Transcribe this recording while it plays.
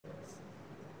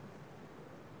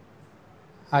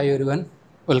Hi everyone,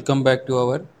 welcome back to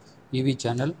our EV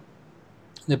channel.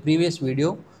 In the previous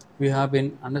video, we have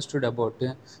been understood about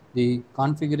the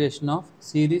configuration of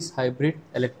series hybrid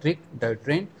electric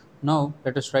drivetrain. Now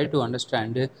let us try to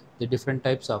understand the different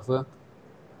types of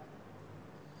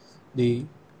the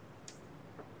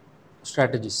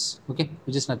strategies, okay,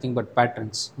 which is nothing but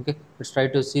patterns. Okay, let's try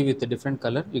to see with a different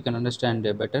color, you can understand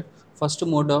better. First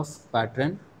mode of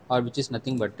pattern, or which is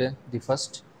nothing but the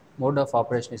first mode of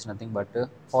operation is nothing but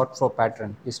hot flow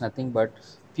pattern is nothing but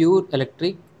pure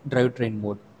electric drivetrain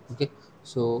mode. Okay,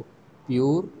 so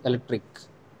pure electric,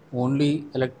 only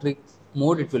electric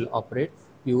mode it will operate.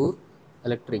 Pure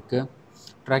electric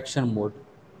traction mode,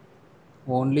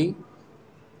 only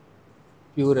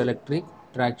pure electric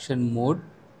traction mode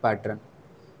pattern.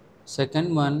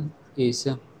 Second one is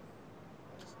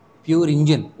pure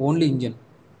engine, only engine,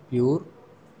 pure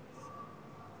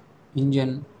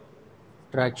engine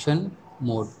traction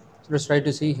mode. So let's try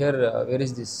to see here where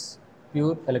is this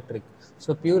pure electric.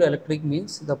 So pure electric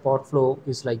means the power flow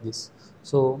is like this.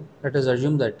 So let us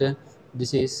assume that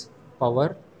this is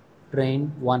power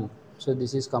train 1. So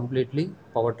this is completely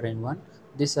power train 1.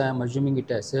 This I am assuming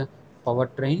it as a power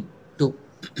train 2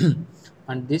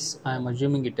 and this I am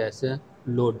assuming it as a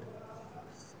load.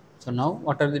 So now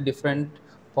what are the different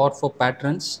power flow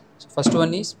patterns? So first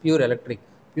one is pure electric.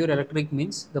 Pure electric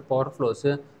means the power flows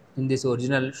in this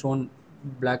original shown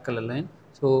black color line.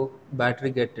 So battery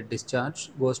get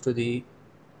discharged, goes to the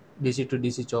DC to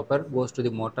DC chopper, goes to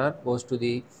the motor, goes to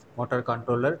the motor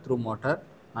controller through motor,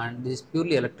 and this is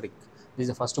purely electric. This is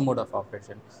the first mode of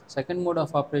operation. Second mode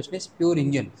of operation is pure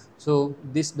engine. So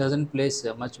this doesn't plays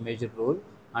much major role,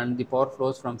 and the power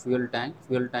flows from fuel tank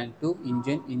to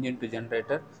engine, engine to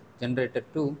generator, generator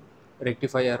to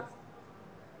rectifier,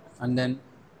 and then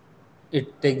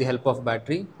it take the help of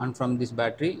battery, and from this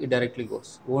battery it directly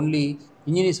goes. Only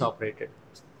engine is operated.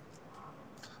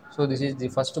 So this is the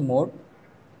first mode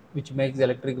which makes the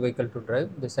electric vehicle to drive.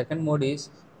 The second mode is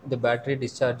the battery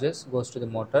discharges, goes to the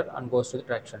motor and goes to the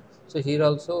traction. So here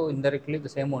also indirectly the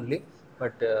same only,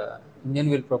 but engine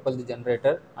will propel the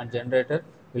generator and generator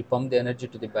will pump the energy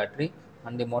to the battery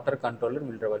and the motor controller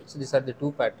will drive. So these are the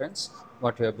two patterns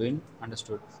what we have been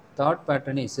understood. Third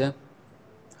pattern is a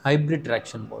hybrid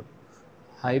traction mode.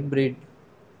 Hybrid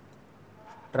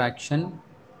traction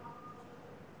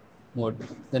mode.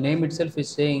 The name itself is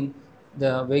saying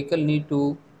the vehicle need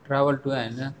to travel to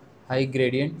an high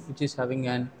gradient which is having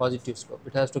an positive slope.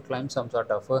 It has to climb some sort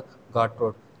of a guard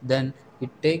road. Then it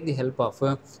take the help of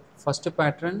a first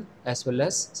pattern as well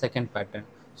as second pattern.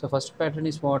 So first pattern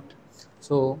is what?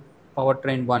 So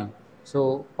powertrain 1.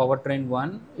 So powertrain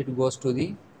 1 it goes to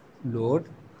the load.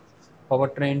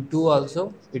 Powertrain 2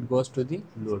 also it goes to the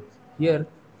load. Here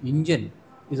engine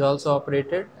is also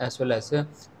operated as well as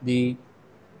the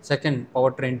second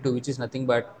powertrain 2, which is nothing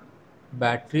but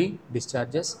battery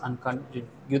discharges and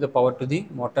give the power to the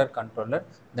motor controller.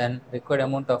 Then required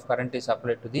amount of current is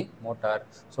applied to the motor.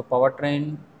 So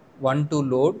powertrain 1 to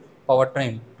load,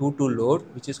 powertrain 2 to load,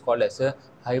 which is called as a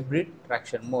hybrid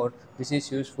traction mode. This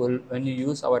is useful when you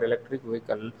use our electric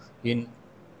vehicle in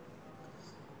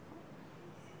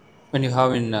when you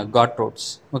have in guard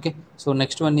roads. Okay, so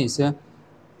next one is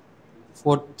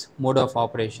fourth mode of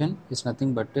operation is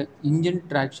nothing but engine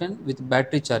traction with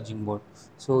battery charging mode.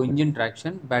 So engine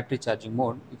traction battery charging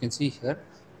mode you can see here.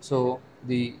 So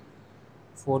the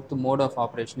fourth mode of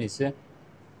operation is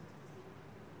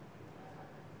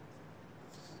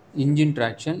engine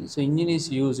traction. So engine is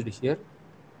used here,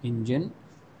 engine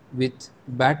with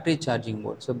battery charging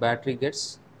mode. So battery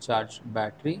gets charged,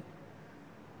 battery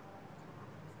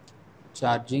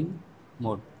charging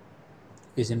mode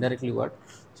is indirectly what?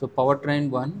 So powertrain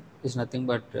 1 is nothing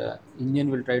but engine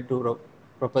will try to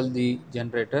propel the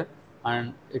generator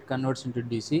and it converts into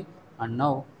DC, and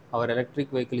now our electric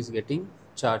vehicle is getting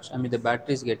charged. I mean the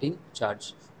battery is getting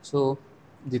charged. So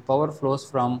the power flows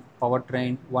from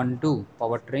powertrain 1 to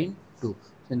powertrain 2.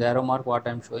 So in the arrow mark what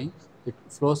I am showing, it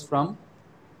flows from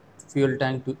fuel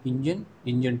tank to engine,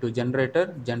 engine to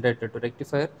generator, generator to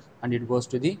rectifier, and it goes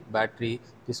to the battery.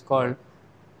 This is called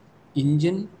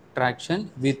engine traction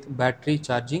with battery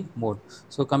charging mode.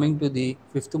 So coming to the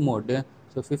fifth mode,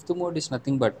 so fifth mode is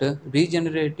nothing but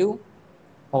regenerative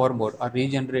power mode or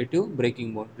regenerative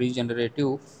braking mode,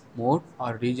 regenerative mode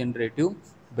or regenerative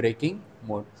braking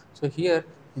mode. So here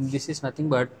in this is nothing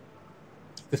but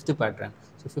fifth pattern.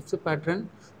 So fifth pattern,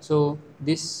 so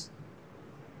this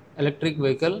electric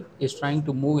vehicle is trying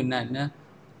to move in an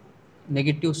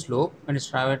negative slope and is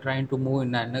trying to move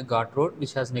in a guard road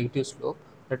which has negative slope.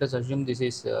 Let us assume this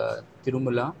is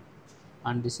Tirumala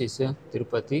and this is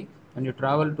Tirupati. when you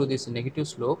travel to this negative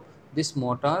slope, this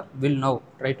motor will now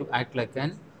try to act like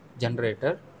an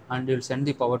generator, and will send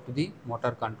the power to the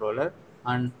motor controller,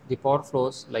 and the power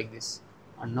flows like this,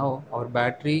 and now our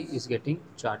battery is getting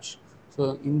charged.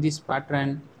 So in this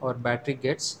pattern, our battery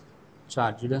gets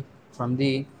charged from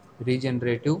the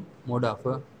regenerative mode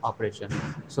of operation.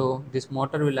 So this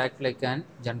motor will act like an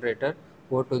generator,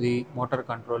 go to the motor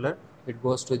controller, it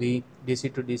goes to the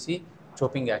DC to DC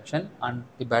chopping action, and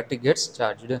the battery gets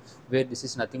charged, where this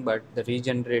is nothing but the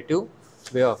regenerative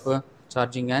way of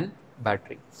charging an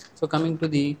battery. So coming to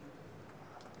the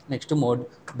next mode,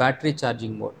 battery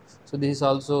charging mode. So this is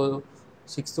also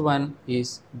sixth one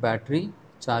is battery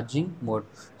charging mode.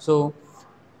 So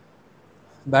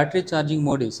battery charging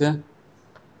mode is a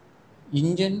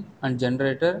engine and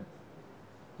generator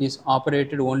is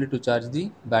operated only to charge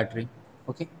the battery.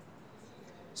 Okay,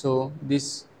 so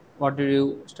this what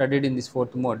you studied in this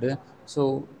fourth mode.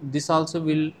 So this also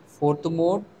will fourth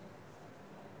mode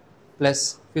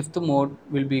plus fifth mode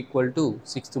will be equal to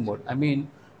sixth mode. I mean,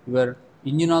 your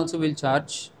engine also will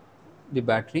charge the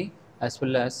battery, as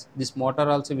well as this motor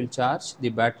also will charge the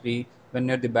battery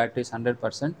whenever the battery is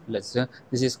 100% less.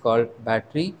 This is called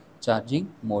battery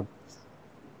charging mode.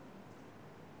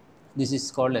 This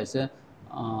is called as a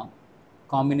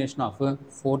combination of a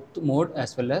fourth mode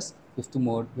as well as fifth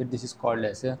mode, where this is called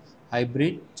as a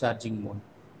hybrid charging mode.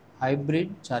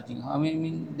 Hybrid charging, I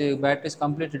mean the battery is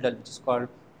completely dull, which is called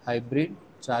hybrid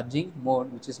charging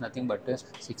mode, which is nothing but a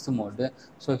sixth mode.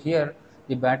 So here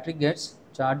the battery gets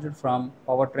charged from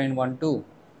powertrain 1 to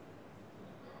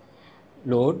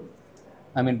load,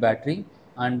 I mean battery,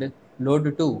 and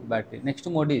load to battery. Next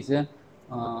mode is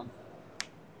uh,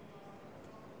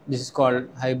 this is called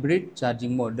hybrid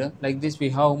charging mode. Like this we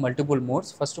have multiple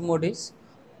modes. First mode is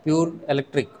pure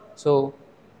electric. So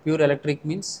pure electric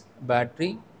means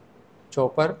battery,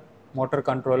 chopper, motor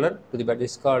controller to the battery.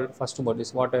 This is called first mode. This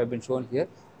is what I have been shown here.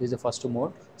 This is the first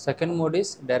mode. Second mode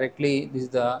is directly, this is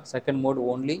the second mode,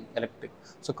 only electric.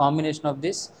 So combination of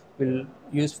this will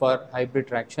use for hybrid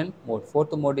traction mode.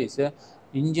 Fourth mode is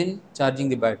engine charging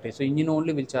the battery. So engine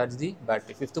only will charge the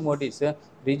battery. Fifth mode is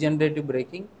regenerative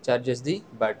braking, charges the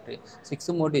battery. Sixth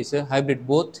mode is hybrid,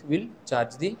 both will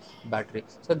charge the battery.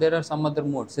 So there are some other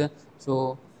modes.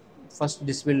 So first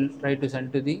this will try to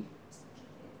send to the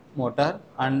motor,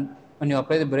 and when you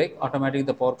apply the brake, automatically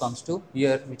the power comes to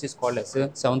here, which is called as a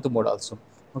seventh mode also.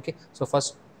 Okay, so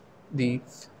first the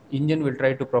engine will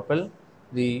try to propel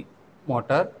the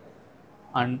motor,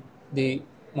 and the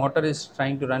motor is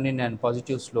trying to run in a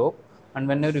positive slope, and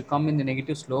whenever you come in the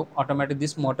negative slope, automatically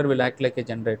this motor will act like a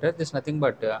generator. This is nothing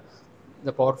but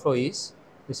the power flow is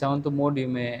the seventh mode. You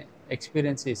may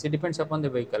experience this, it depends upon the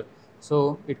vehicle.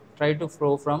 So it try to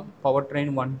flow from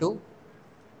powertrain 1 to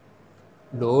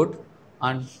load,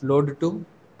 and load to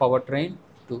powertrain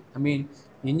 2. I mean,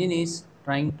 engine is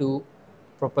trying to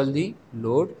propel the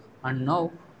load, and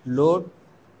now load,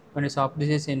 when it's up, this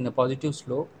is in a positive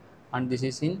slope and this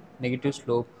is in negative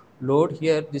slope. Load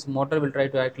here, this motor will try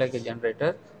to act like a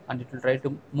generator, and it will try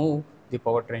to move the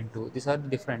powertrain 2. These are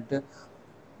different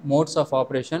modes of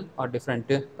operation or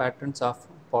different patterns of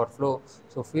power flow.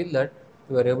 So feel that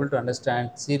you are able to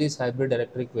understand series hybrid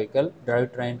electric vehicle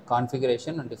drivetrain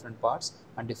configuration and different parts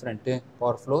and different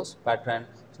power flows pattern.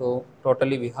 So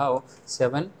totally we have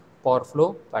 7 power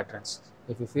flow patterns.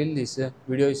 If you feel this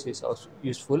video is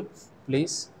useful,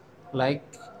 please like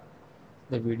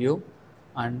the video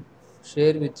and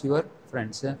share with your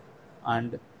friends,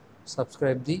 and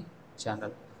subscribe the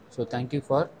channel. So thank you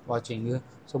for watching.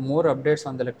 So more updates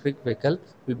on the electric vehicle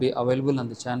will be available on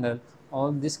the channel.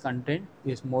 All this content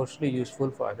is mostly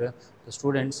useful for the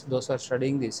students, those are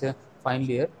studying this final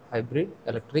year hybrid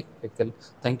electric vehicle.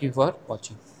 Thank you for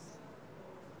watching.